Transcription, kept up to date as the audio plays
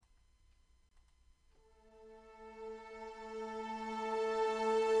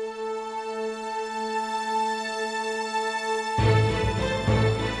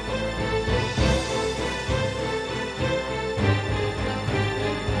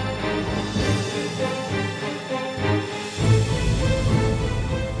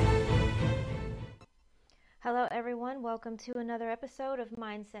welcome to another episode of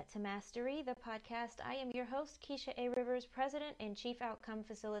Mindset to Mastery, the podcast. I am your host, Keisha A. Rivers, President and Chief Outcome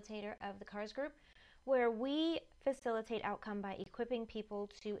Facilitator of the CARS Group, where we facilitate outcome by equipping people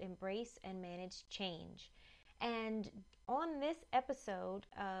to embrace and manage change. And on this episode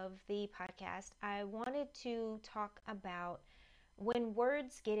of the podcast, I wanted to talk about when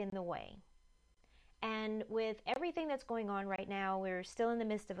words get in the way. And with everything that's going on right now, we're still in the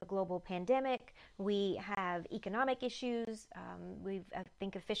midst of a global pandemic. We have economic issues. We've, I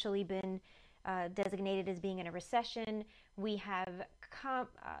think, officially been designated as being in a recession. We have a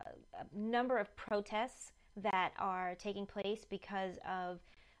number of protests that are taking place because of,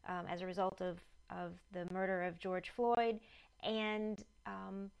 as a result of the murder of George Floyd, and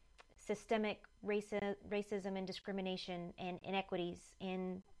systemic racism and discrimination and inequities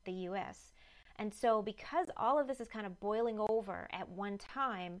in the U.S. And so because all of this is kind of boiling over at one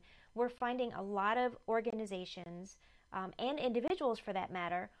time, we're finding a lot of organizations and individuals, for that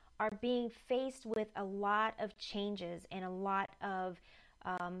matter, are being faced with a lot of changes and a lot of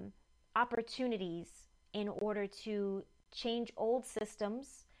opportunities in order to change old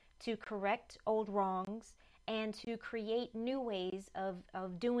systems, to correct old wrongs, and to create new ways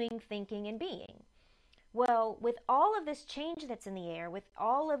of doing, thinking, and being. Well, with all of this change that's in the air, with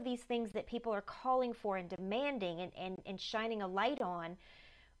all of these things that people are calling for and demanding and shining a light on,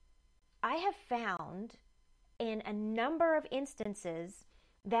 I have found in a number of instances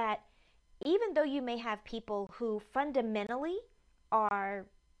that even though you may have people who fundamentally are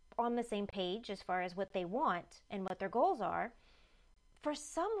on the same page as far as what they want and what their goals are, for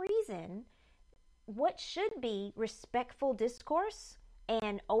some reason, what should be respectful discourse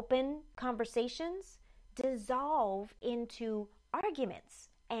and open conversations dissolve into arguments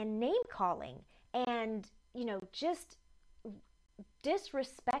and name calling and, just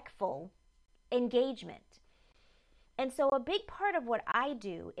disrespectful engagement. And so a big part of what I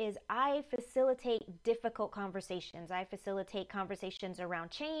do is I facilitate difficult conversations. I facilitate conversations around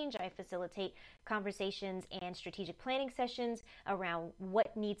change. I facilitate conversations and strategic planning sessions around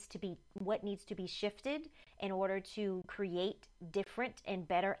what needs to be shifted in order to create different and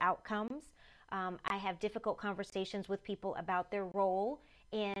better outcomes. I have difficult conversations with people about their role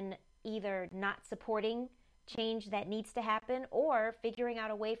in either not supporting change that needs to happen or figuring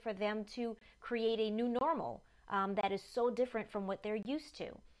out a way for them to create a new normal that is so different from what they're used to.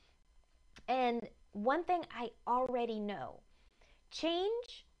 And one thing I already know,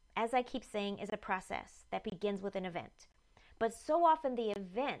 change, as I keep saying, is a process that begins with an event. But so often the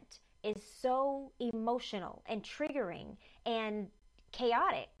event is so emotional and triggering and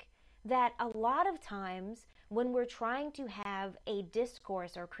chaotic that a lot of times when we're trying to have a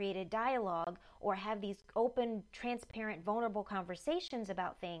discourse or create a dialogue or have these open, transparent, vulnerable conversations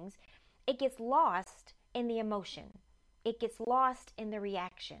about things, it gets lost in the emotion. It gets lost in the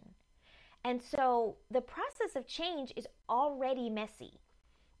reaction. And so the process of change is already messy.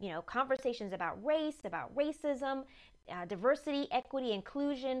 Conversations about race, about racism, diversity, equity,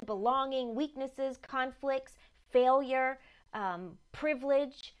 inclusion, belonging, weaknesses, conflicts, failure,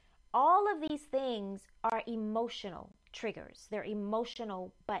 privilege. All of these things are emotional triggers. They're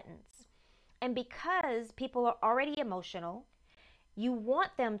emotional buttons. And because people are already emotional, you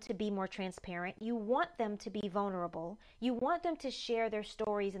want them to be more transparent. You want them to be vulnerable. You want them to share their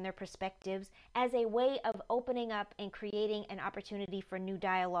stories and their perspectives as a way of opening up and creating an opportunity for new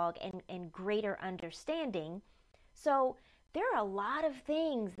dialogue and greater understanding. So there are a lot of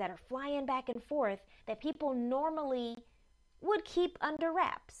things that are flying back and forth that people normally would keep under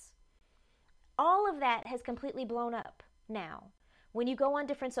wraps. All of that has completely blown up now. When you go on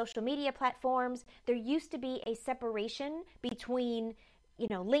different social media platforms, there used to be a separation between,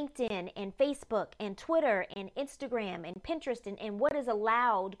 LinkedIn and Facebook and Twitter and Instagram and Pinterest and what is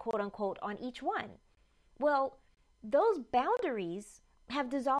allowed, quote unquote, on each one. Well, those boundaries have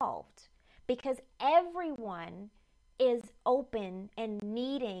dissolved because everyone is open and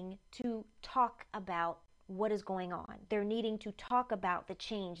needing to talk about what is going on. They're needing to talk about the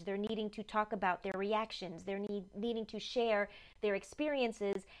change. They're needing to talk about their reactions. They're needing to share their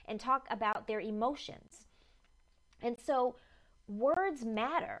experiences and talk about their emotions. And so words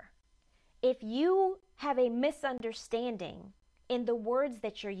matter. If you have a misunderstanding in the words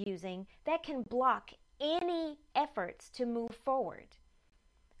that you're using, that can block any efforts to move forward.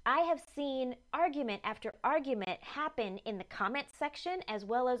 I have seen argument after argument happen in the comment section as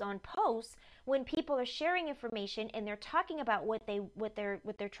well as on posts when people are sharing information and they're talking about what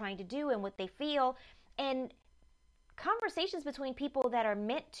they're trying to do and what they feel, and conversations between people that are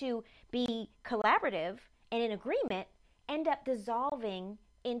meant to be collaborative and in agreement end up dissolving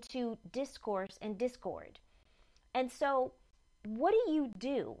into discourse and discord. And so, what do you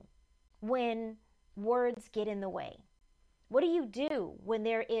do when words get in the way? What do you do when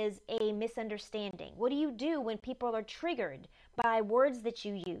there is a misunderstanding? What do you do when people are triggered by words that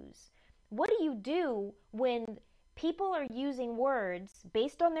you use? What do you do when people are using words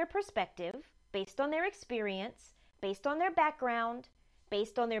based on their perspective, based on their experience, based on their background,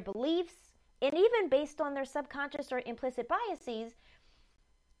 based on their beliefs, and even based on their subconscious or implicit biases?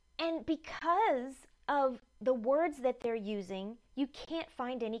 And because of the words that they're using, you can't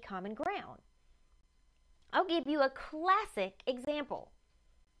find any common ground. I'll give you a classic example.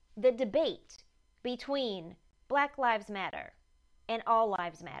 The debate between Black Lives Matter and All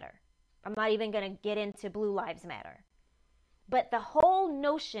Lives Matter. I'm not even going to get into Blue Lives Matter. But the whole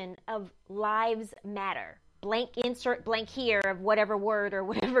notion of lives matter, blank insert blank here of whatever word or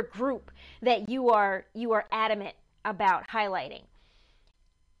whatever group that you are adamant about highlighting.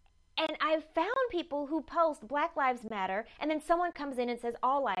 And I've found people who post Black Lives Matter, and then someone comes in and says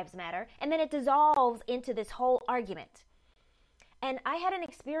All Lives Matter, and then it dissolves into this whole argument. And I had an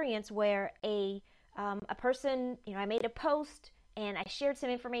experience where a person, I made a post and I shared some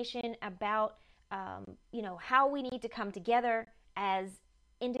information about, how we need to come together as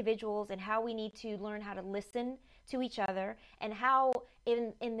individuals and how we need to learn how to listen to each other, and how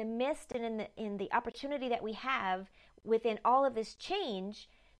in the midst and in the opportunity that we have within all of this change,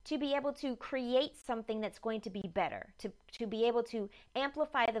 to be able to create something that's going to be better, to be able to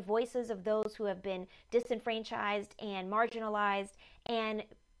amplify the voices of those who have been disenfranchised and marginalized, and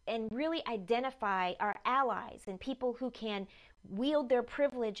really identify our allies and people who can wield their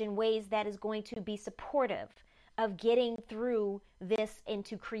privilege in ways that is going to be supportive of getting through this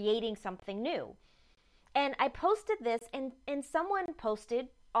into creating something new. And I posted this, and someone posted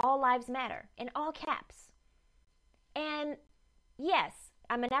All Lives Matter in all caps. And yes,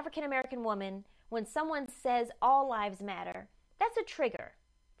 I'm an African American woman. When someone says All Lives Matter, that's a trigger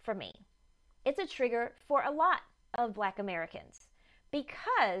for me. It's a trigger for a lot of Black Americans,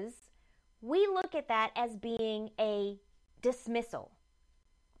 because we look at that as being a dismissal.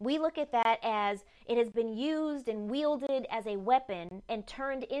 We look at that as it has been used and wielded as a weapon and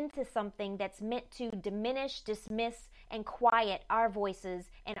turned into something that's meant to diminish, dismiss, and quiet our voices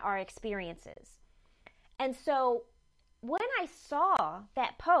and our experiences. And so when I saw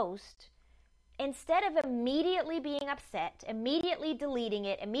that post, instead of immediately being upset, immediately deleting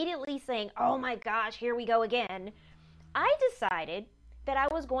it, immediately saying, oh my gosh, here we go again, I decided that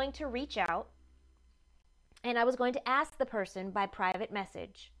I was going to reach out and I was going to ask the person by private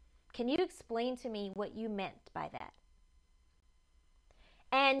message, can you explain to me what you meant by that?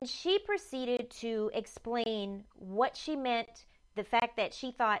 And she proceeded to explain what she meant, the fact that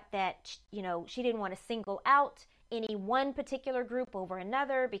she thought that, she didn't want to single out any one particular group over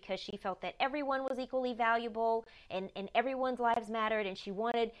another, because she felt that everyone was equally valuable and everyone's lives mattered. And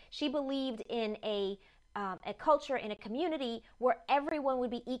she believed in a culture, in a community where everyone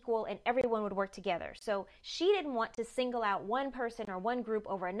would be equal and everyone would work together. So she didn't want to single out one person or one group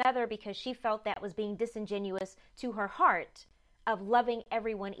over another, because she felt that was being disingenuous to her heart of loving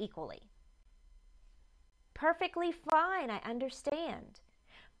everyone equally. Perfectly fine, I understand.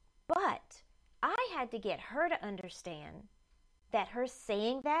 But I had to get her to understand that her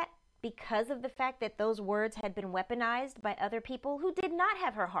saying that, because of the fact that those words had been weaponized by other people who did not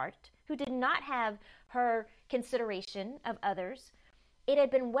have her heart, who did not have her consideration of others, it had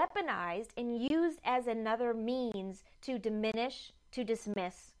been weaponized and used as another means to diminish, to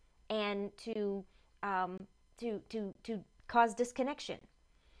dismiss, and to cause disconnection.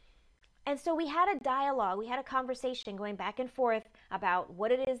 And so we had a dialogue, we had a conversation going back and forth about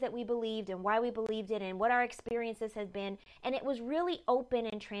what it is that we believed and why we believed it and what our experiences had been. And it was really open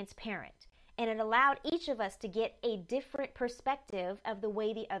and transparent. And it allowed each of us to get a different perspective of the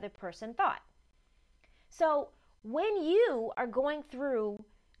way the other person thought. So when you are going through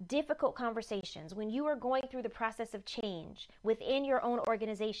difficult conversations, when you are going through the process of change within your own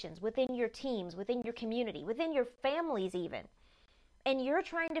organizations, within your teams, within your community, within your families even, and you're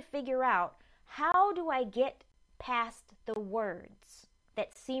trying to figure out, how do I get past the words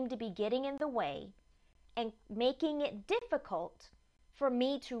that seem to be getting in the way and making it difficult for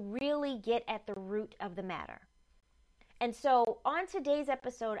me to really get at the root of the matter? And so on today's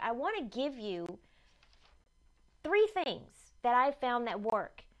episode, I want to give you 3 things that I found that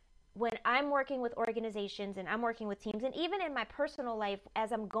work when I'm working with organizations and I'm working with teams, and even in my personal life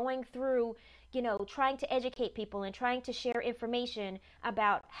as I'm going through, trying to educate people and trying to share information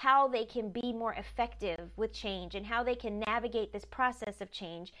about how they can be more effective with change and how they can navigate this process of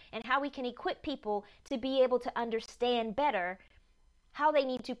change and how we can equip people to be able to understand better how they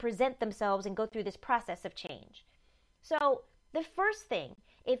need to present themselves and go through this process of change. So the first thing,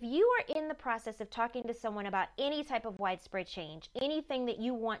 if you are in the process of talking to someone about any type of widespread change, anything that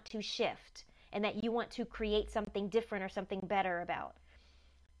you want to shift and that you want to create something different or something better about,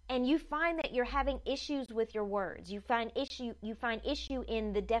 and you find that you're having issues with your words, you find issue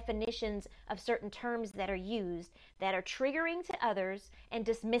in the definitions of certain terms that are used that are triggering to others and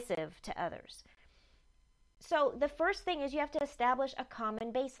dismissive to others. So the first thing is you have to establish a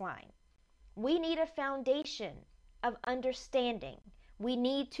common baseline. We need a foundation of understanding. We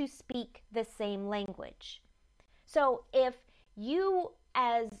need to speak the same language. So if you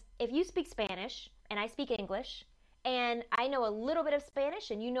speak Spanish and I speak English, and I know a little bit of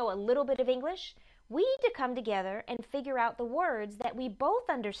Spanish and you know a little bit of English, we need to come together and figure out the words that we both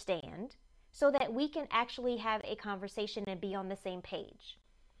understand so that we can actually have a conversation and be on the same page.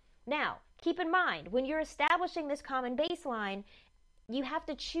 Now, keep in mind, when you're establishing this common baseline, you have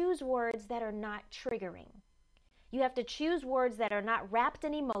to choose words that are not triggering. You have to choose words that are not wrapped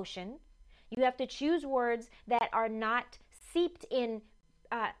in emotion. You have to choose words that are not seeped in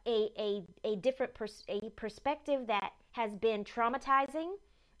a different perspective that has been traumatizing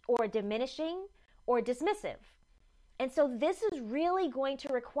or diminishing or dismissive. And so this is really going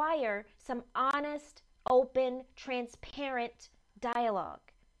to require some honest, open, transparent dialogue.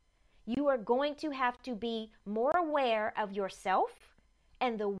 You are going to have to be more aware of yourself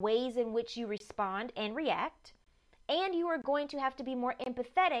and the ways in which you respond and react. And you are going to have to be more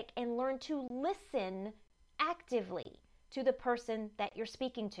empathetic and learn to listen actively to the person that you're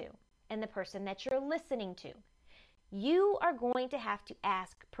speaking to and the person that you're listening to. You are going to have to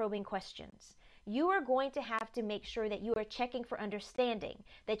ask probing questions. You are going to have to make sure that you are checking for understanding,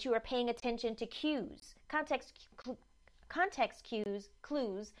 that you are paying attention to cues, context cues,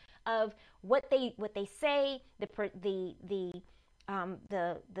 clues of what they say, the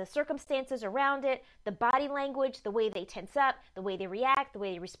circumstances around it, the body language, the way they tense up, the way they react, the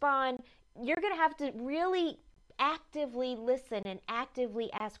way they respond. You're going to have to really actively listen and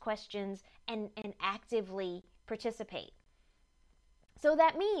actively ask questions and actively participate. So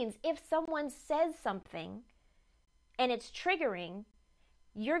that means if someone says something and it's triggering,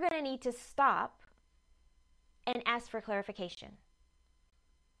 you're going to need to stop and ask for clarification.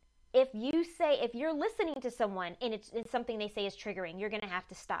 If you're listening to someone and it's something they say is triggering, you're going to have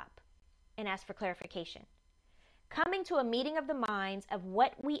to stop and ask for clarification. Coming to a meeting of the minds of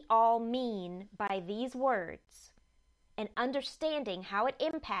what we all mean by these words and understanding how it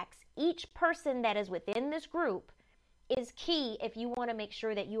impacts each person that is within this group is key if you want to make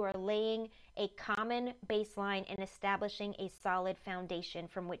sure that you are laying a common baseline and establishing a solid foundation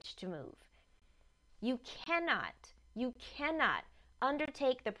from which to move. You cannot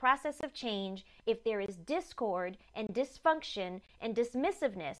undertake the process of change if there is discord and dysfunction and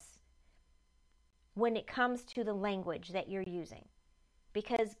dismissiveness when it comes to the language that you're using.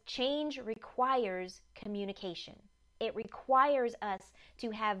 Because change requires communication. It requires us to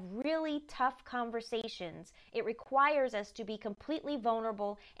have really tough conversations. It requires us to be completely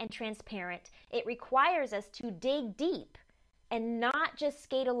vulnerable and transparent. It requires us to dig deep and not just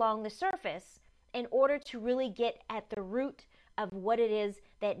skate along the surface in order to really get at the root of what it is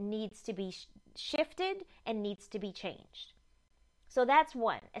that needs to be shifted and needs to be changed. So that's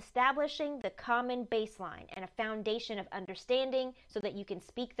one, establishing the common baseline and a foundation of understanding so that you can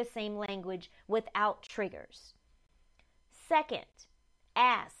speak the same language without triggers. Second,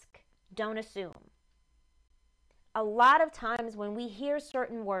 ask, don't assume. A lot of times when we hear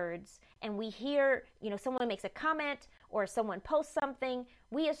certain words and we hear, someone makes a comment or someone posts something,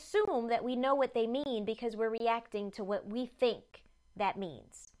 we assume that we know what they mean because we're reacting to what we think that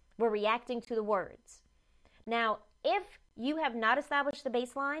means. We're reacting to the words. Now, if you have not established the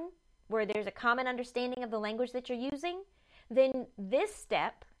baseline where there's a common understanding of the language that you're using, then this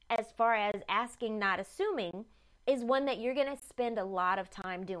step, as far as asking, not assuming, is one that you're going to spend a lot of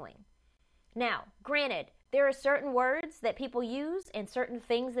time doing. Now, granted, there are certain words that people use and certain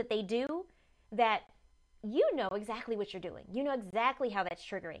things that they do that you know exactly what you're doing. You know exactly how that's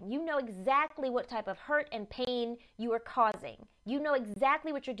triggering. You know exactly what type of hurt and pain you are causing. You know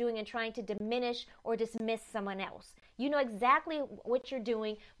exactly what you're doing in trying to diminish or dismiss someone else. You know exactly what you're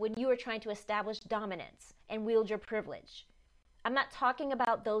doing when you are trying to establish dominance and wield your privilege. I'm not talking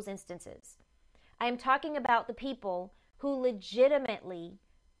about those instances. I am talking about the people who legitimately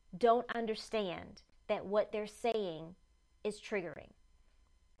don't understand that what they're saying is triggering.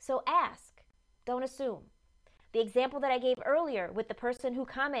 So ask, don't assume. The example that I gave earlier with the person who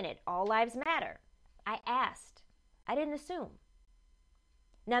commented, "All lives matter." I asked. I didn't assume.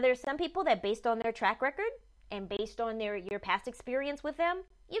 Now, there's some people that based on their track record and based on your past experience with them,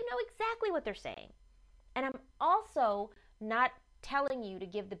 you know exactly what they're saying. And I'm also not telling you to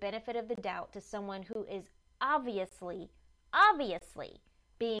give the benefit of the doubt to someone who is obviously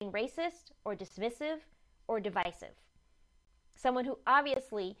being racist or dismissive or divisive. Someone who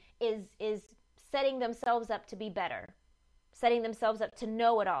obviously is setting themselves up to be better, setting themselves up to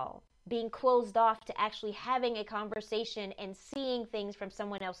know it all, being closed off to actually having a conversation and seeing things from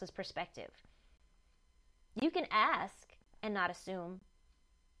someone else's perspective. You can ask and not assume,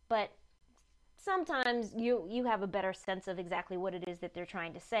 but sometimes you have a better sense of exactly what it is that they're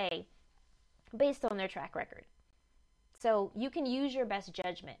trying to say based on their track record. So you can use your best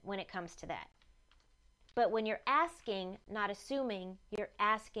judgment when it comes to that. But when you're asking, not assuming, you're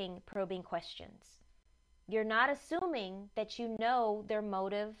asking probing questions. You're not assuming that you know their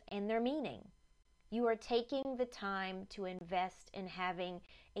motive and their meaning. You are taking the time to invest in having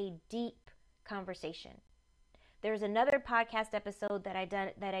a deep conversation. There's another podcast episode that I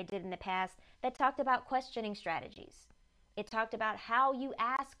did in the past that talked about questioning strategies. It talked about how you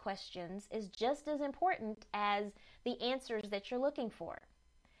ask questions is just as important as the answers that you're looking for.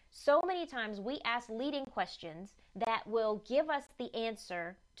 So many times we ask leading questions that will give us the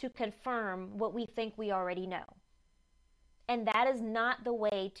answer to confirm what we think we already know. And that is not the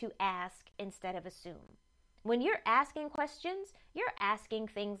way to ask instead of assume. When you're asking questions, you're asking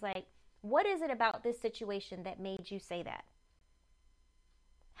things like, what is it about this situation that made you say that?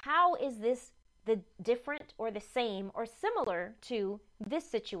 How is this the different or the same or similar to this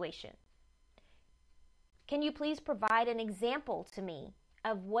situation? Can you please provide an example to me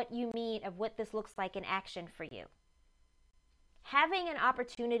of what you mean, of what this looks like in action for you? Having an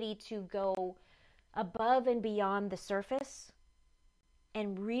opportunity to go above and beyond the surface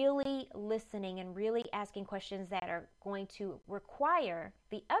and really listening and really asking questions that are going to require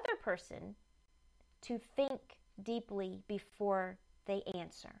the other person to think deeply before they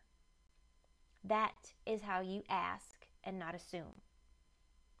answer. That is how you ask and not assume.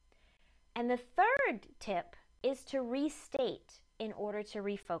 And the third tip is to restate in order to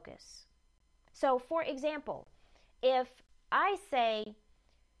refocus. So, for example, if I say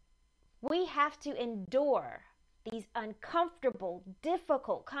we have to endure these uncomfortable,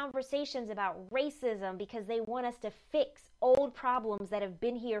 difficult conversations about racism because they want us to fix old problems that have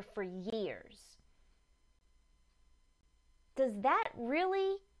been here for years, does that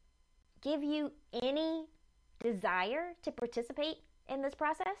really give you any desire to participate in this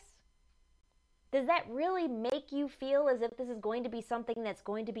process? Does that really make you feel as if this is going to be something that's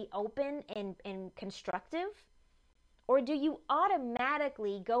going to be open and constructive? Or do you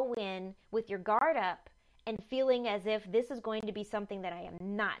automatically go in with your guard up and feeling as if this is going to be something that I am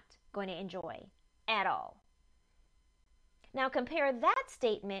not going to enjoy at all? Now compare that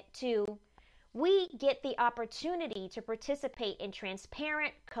statement to, we get the opportunity to participate in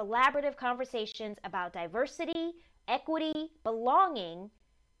transparent, collaborative conversations about diversity, equity, belonging,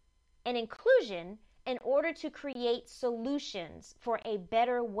 and inclusion in order to create solutions for a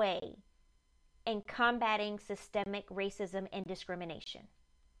better way in combating systemic racism and discrimination.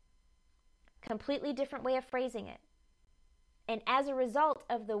 Completely different way of phrasing it. And as a result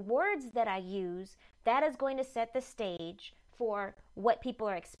of the words that I use, that is going to set the stage for what people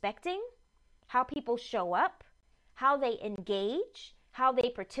are expecting, how people show up, how they engage, how they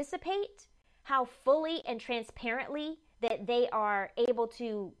participate, how fully and transparently that they are able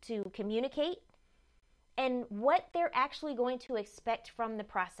to communicate, and what they're actually going to expect from the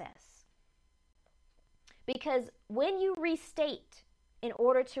process. Because when you restate in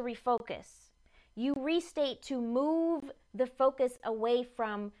order to refocus, you restate to move the focus away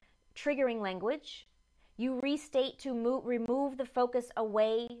from triggering language. You restate to remove the focus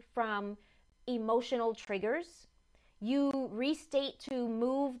away from emotional triggers. You restate to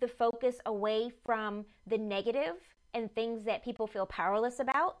move the focus away from the negative and things that people feel powerless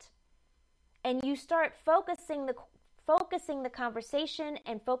about. And you start focusing the conversation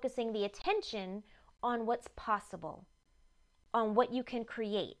and focusing the attention on what's possible, on what you can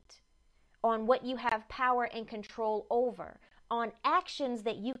create, on what you have power and control over, on actions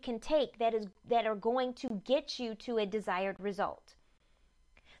that you can take that are going to get you to a desired result.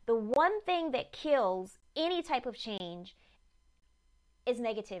 The one thing that kills any type of change is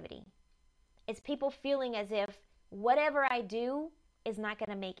negativity. It's people feeling as if whatever I do is not going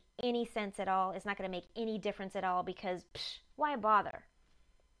to make any sense at all. It's not going to make any difference at all because why bother?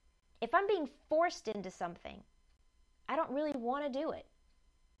 If I'm being forced into something, I don't really want to do it.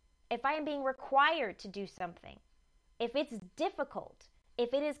 If I am being required to do something, if it's difficult,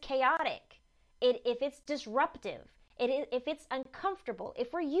 if it is chaotic, if it's disruptive, if it's uncomfortable,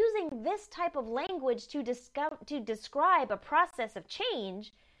 if we're using this type of language to describe a process of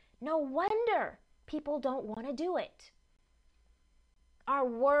change, no wonder people don't want to do it. Our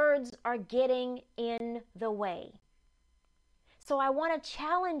words are getting in the way. So I want to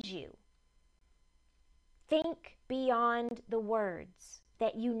challenge you. Think beyond the words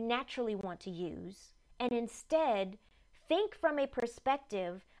that you naturally want to use, and instead think from a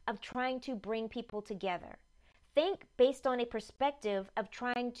perspective of trying to bring people together. Think based on a perspective of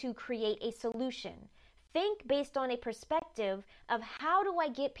trying to create a solution. Think based on a perspective of how do I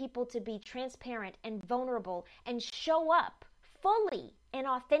get people to be transparent and vulnerable and show up fully and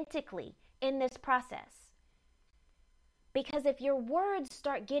authentically in this process. Because if your words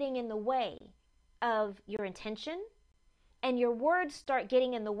start getting in the way of your intention, and your words start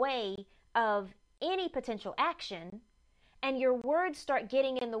getting in the way of any potential action, and your words start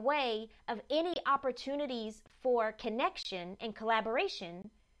getting in the way of any opportunities for connection and collaboration,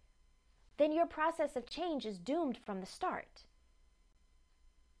 then your process of change is doomed from the start.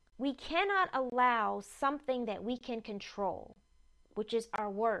 We cannot allow something that we can control, which is our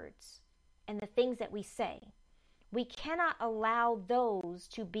words and the things that we say. We cannot allow those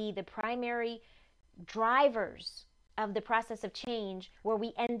to be the primary drivers of the process of change, where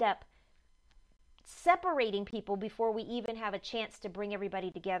we end up separating people before we even have a chance to bring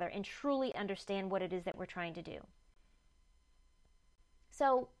everybody together and truly understand what it is that we're trying to do.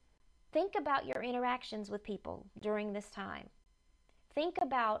 So think about your interactions with people during this time. Think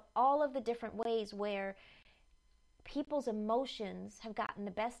about all of the different ways where people's emotions have gotten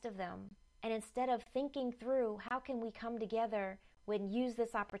the best of them. And instead of thinking through how can we come together and use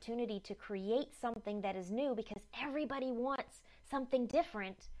this opportunity to create something that is new, because everybody wants something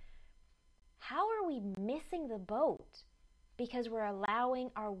different, how are we missing the boat because we're allowing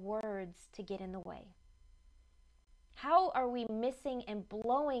our words to get in the way? How are we missing and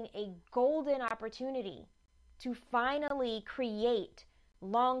blowing a golden opportunity to finally create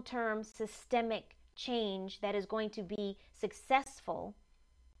long-term systemic change that is going to be successful,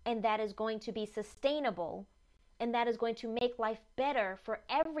 and that is going to be sustainable, and that is going to make life better for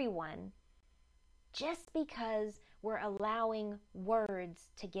everyone, just because we're allowing words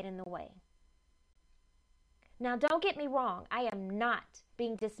to get in the way? Now, don't get me wrong. I am not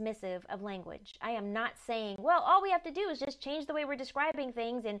being dismissive of language. I am not saying, well, all we have to do is just change the way we're describing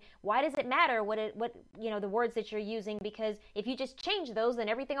things, and why does it matter what the words that you're using, because if you just change those, then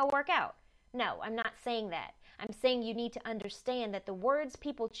everything will work out. No, I'm not saying that. I'm saying you need to understand that the words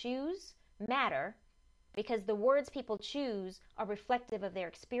people choose matter, because the words people choose are reflective of their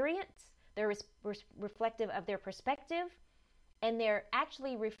experience, they're reflective of their perspective, and they're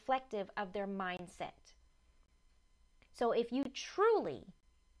actually reflective of their mindset. So if you truly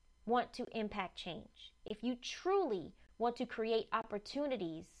want to impact change, if you truly want to create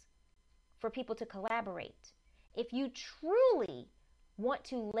opportunities for people to collaborate, if you truly want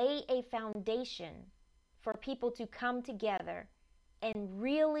to lay a foundation for people to come together and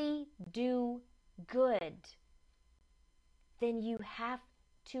really do good, then you have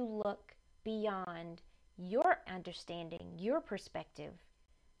to look beyond your understanding, your perspective,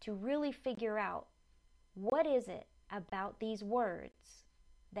 to really figure out what is it about these words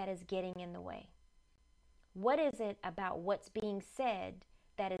that is getting in the way. What is it about what's being said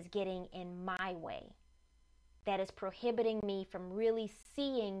that is getting in my way, that is prohibiting me from really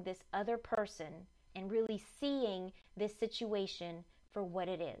seeing this other person and really seeing this situation for what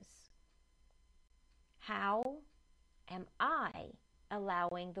it is? How am I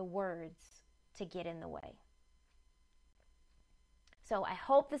allowing the words to get in the way? So I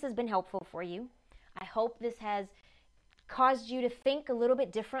hope this has been helpful for you. I hope this has caused you to think a little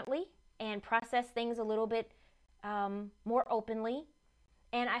bit differently and process things a little bit more openly.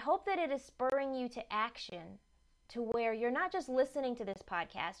 And I hope that it is spurring you to action, to where you're not just listening to this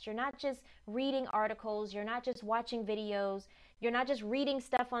podcast, you're not just reading articles, you're not just watching videos, you're not just reading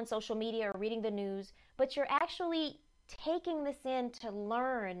stuff on social media or reading the news, but you're actually taking this in to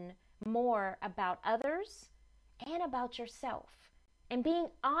learn more about others and about yourself, and being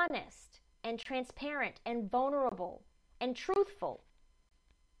honest and transparent and vulnerable and truthful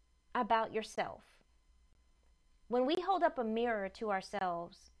about yourself. When we hold up a mirror to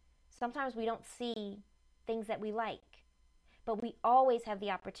ourselves, sometimes we don't see things that we like, but we always have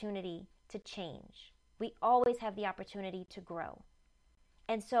the opportunity to change. We always have the opportunity to grow.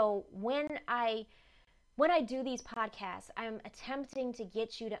 And so when I do these podcasts, I'm attempting to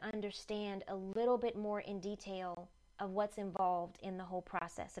get you to understand a little bit more in detail of what's involved in the whole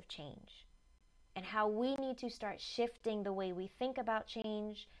process of change, and how we need to start shifting the way we think about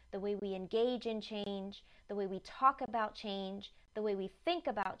change, the way we engage in change, the way we talk about change, the way we think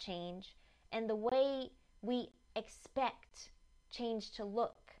about change, and the way we expect change to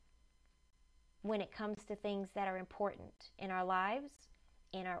look when it comes to things that are important in our lives,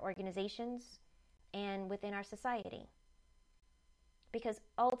 in our organizations, and within our society. Because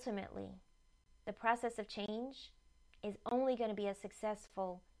ultimately, the process of change is only going to be as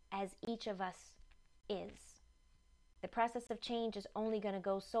successful as each of us is. The process of change is only going to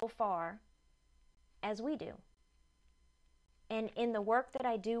go so far as we do. And in the work that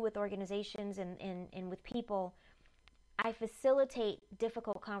I do with organizations and with people, I facilitate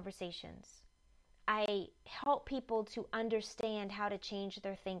difficult conversations. I help people to understand how to change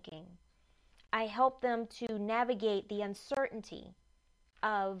their thinking. I help them to navigate the uncertainty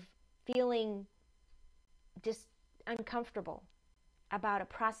of feeling just uncomfortable about a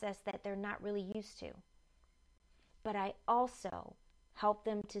process that they're not really used to. But I also help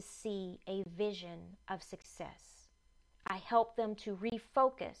them to see a vision of success. I help them to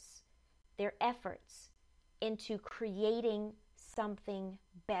refocus their efforts into creating something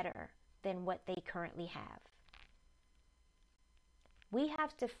better than what they currently have. We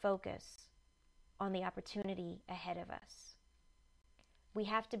have to focus on the opportunity ahead of us. We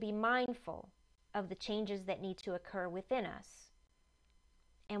have to be mindful of the changes that need to occur within us.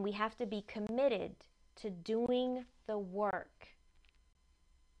 And we have to be committed to doing the work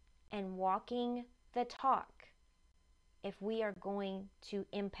and walking the talk if we are going to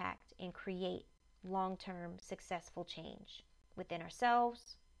impact and create long-term successful change within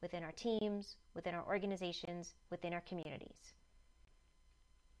ourselves, within our teams, within our organizations, within our communities.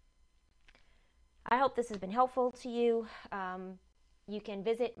 I hope this has been helpful to you. You can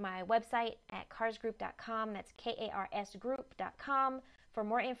visit my website at karsgroup.com. That's karsgroup.com for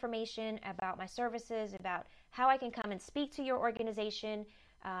more information about my services, about how I can come and speak to your organization,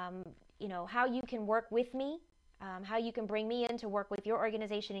 how you can work with me, how you can bring me in to work with your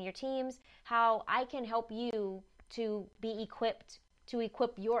organization and your teams, how I can help you to be equipped, to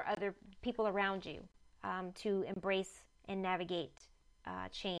equip your other people around you to embrace and navigate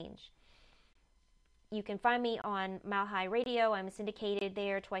change. You can find me on Mile High Radio. I'm syndicated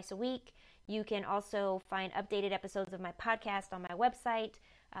there twice a week. You can also find updated episodes of my podcast on my website.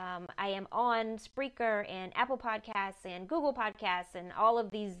 I am on Spreaker and Apple Podcasts and Google Podcasts and all of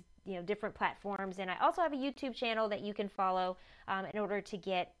these different platforms. And I also have a YouTube channel that you can follow in order to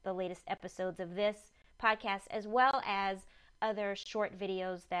get the latest episodes of this podcast, as well as other short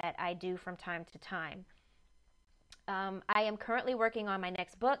videos that I do from time to time. I am currently working on my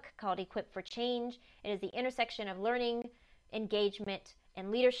next book called Equipped for Change. It is the intersection of learning, engagement,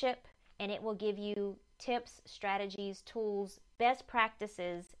 and leadership, and it will give you tips, strategies, tools, best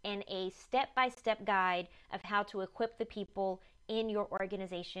practices, and a step-by-step guide of how to equip the people in your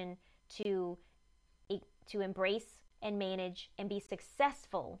organization to embrace and manage and be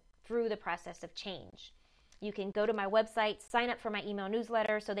successful through the process of change. You can go to my website, sign up for my email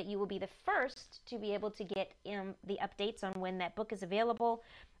newsletter so that you will be the first to be able to get the updates on when that book is available.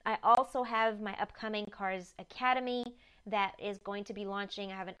 I also have my upcoming Kars Academy that is going to be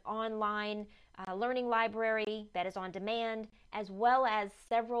launching. I have an online learning library that is on demand, as well as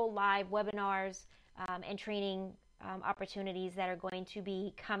several live webinars and training opportunities that are going to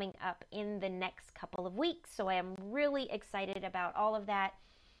be coming up in the next couple of weeks. So I am really excited about all of that.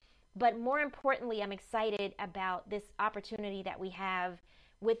 But more importantly, I'm excited about this opportunity that we have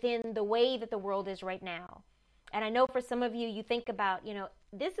within the way that the world is right now. And I know for some of you, you think about,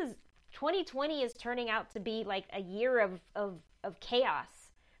 2020 is turning out to be like a year of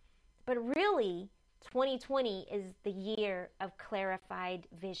chaos. But really, 2020 is the year of clarified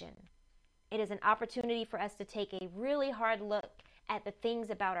vision. It is an opportunity for us to take a really hard look at the things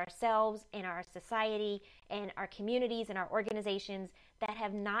about ourselves and our society and our communities and our organizations that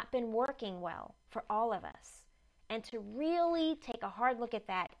have not been working well for all of us, and to really take a hard look at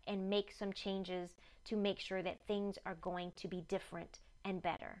that and make some changes to make sure that things are going to be different and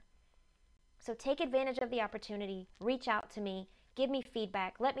better. So take advantage of the opportunity, reach out to me, give me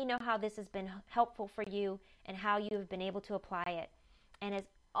feedback, let me know how this has been helpful for you and how you have been able to apply it. And as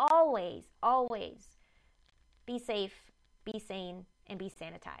always, be safe, be sane, and be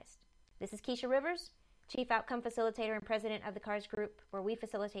sanitized. This is Keisha Rivers, Chief Outcome Facilitator and President of the Kars Group, where we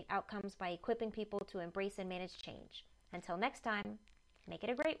facilitate outcomes by equipping people to embrace and manage change. Until next time, make it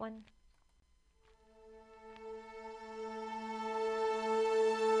a great one.